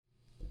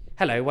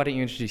Hello, why don't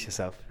you introduce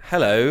yourself?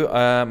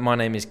 Hello, my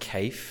name is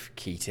Kaif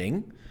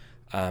Keating,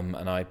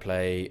 and I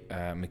play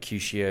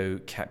Mercutio,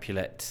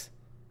 Capulet,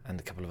 and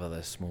a couple of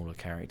other smaller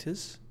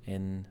characters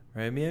in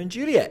Romeo and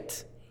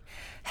Juliet.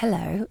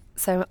 Hello,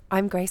 so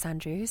I'm Grace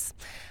Andrews.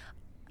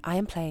 I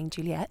am playing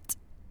Juliet,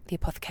 the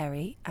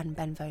apothecary, and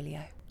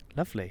Benvolio.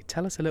 Lovely.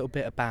 Tell us a little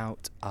bit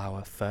about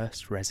our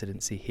first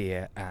residency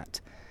here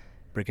at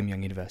Brigham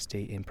Young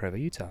University in Provo,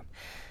 Utah.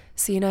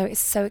 So, it's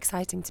so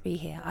exciting to be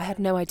here. I had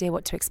no idea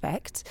what to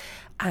expect.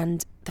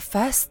 And the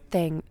first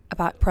thing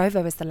about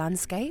Provo is the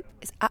landscape.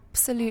 It's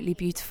absolutely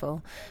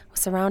beautiful. We're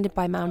surrounded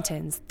by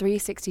mountains,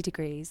 360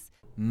 degrees.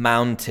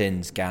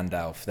 Mountains,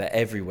 Gandalf, they're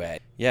everywhere.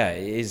 Yeah,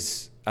 it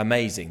is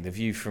amazing. The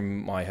view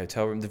from my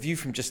hotel room, the view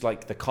from just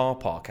like the car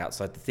park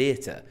outside the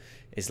theatre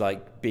is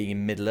like being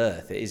in Middle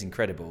Earth. It is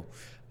incredible.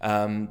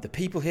 The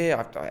people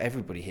here,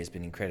 everybody here has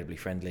been incredibly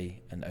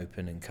friendly and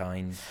open and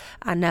kind.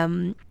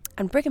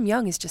 And Brigham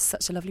Young is just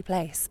such a lovely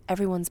place.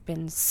 Everyone's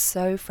been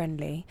so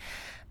friendly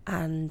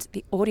and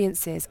the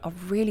audiences are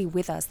really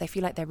with us. They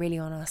feel like they're really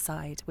on our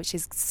side, which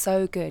is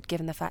so good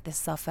given the fact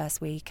this is our first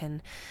week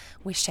and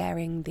we're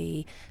sharing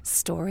the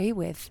story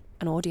with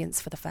an audience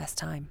for the first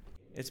time.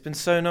 It's been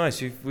so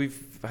nice.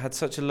 We've had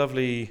such a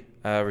lovely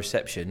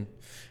reception.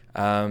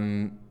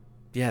 The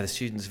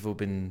students have all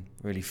been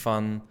really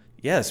fun.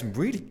 Yeah, there's some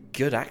really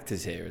good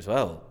actors here as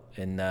well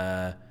in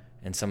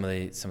some of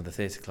the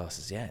theatre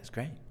classes. Yeah, it's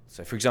great.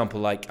 So, for example,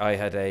 like I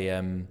had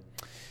a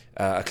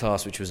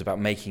class which was about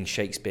making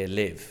Shakespeare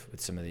live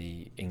with some of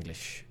the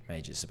English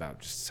majors,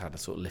 about just how to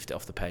sort of lift it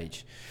off the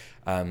page.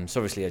 So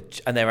obviously,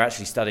 and they were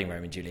actually studying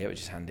Romeo and Juliet, which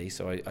is handy.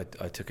 So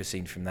I took a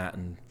scene from that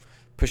and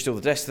pushed all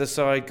the desks to the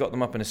side, got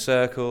them up in a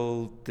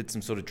circle, did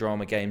some sort of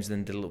drama games, and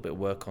then did a little bit of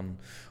work on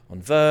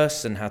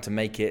verse and how to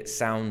make it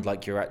sound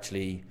like you're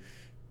actually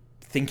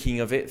thinking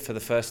of it for the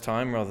first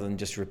time rather than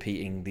just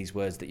repeating these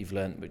words that you've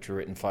learnt, which were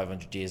written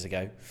 500 years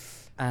ago.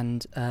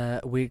 And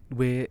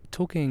we're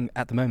talking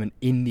at the moment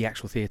in the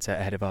actual theatre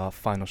ahead of our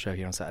final show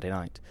here on Saturday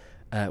night.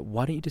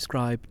 Why don't you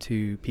describe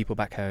to people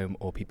back home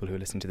or people who are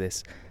listening to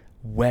this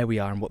where we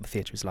are and what the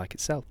theatre is like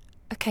itself?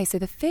 Okay, so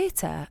the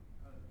theatre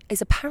is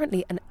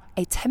apparently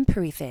a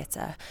temporary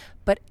theatre,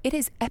 but it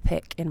is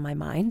epic in my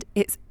mind.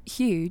 It's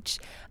huge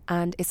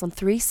and it's on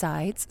 3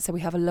 sides, so we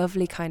have a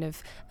lovely kind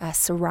of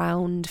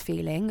surround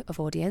feeling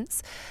of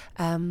audience.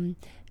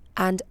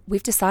 And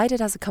we've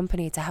decided as a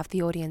company to have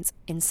the audience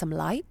in some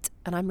light,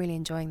 and I'm really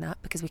enjoying that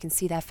because we can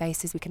see their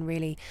faces, we can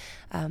really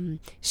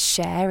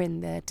share in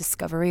the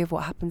discovery of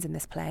what happens in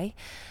this play.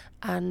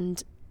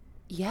 And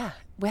yeah,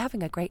 we're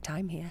having a great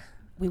time here.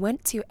 We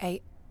went to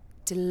a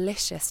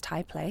delicious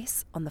Thai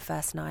place on the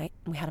first night,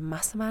 and we had a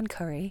massaman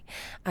curry,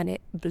 and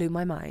it blew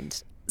my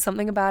mind.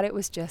 Something about it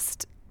was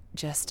just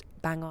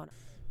bang on.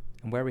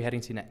 And where are we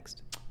heading to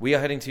next? We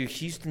are heading to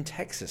Houston,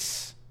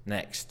 Texas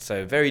next.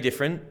 So very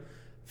different.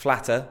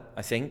 Flatter,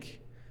 I think,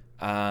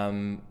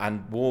 and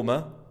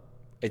warmer.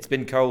 It's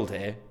been cold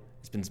here.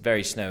 It's been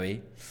very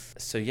snowy.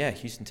 So yeah,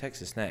 Houston,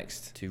 Texas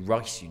next to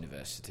Rice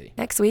University.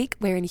 Next week,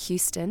 we're in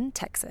Houston,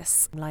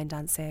 Texas. Line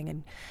dancing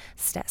and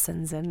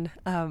Stetsons and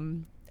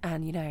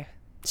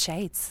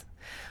shades.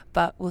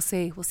 But we'll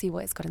see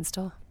what it's got in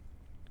store.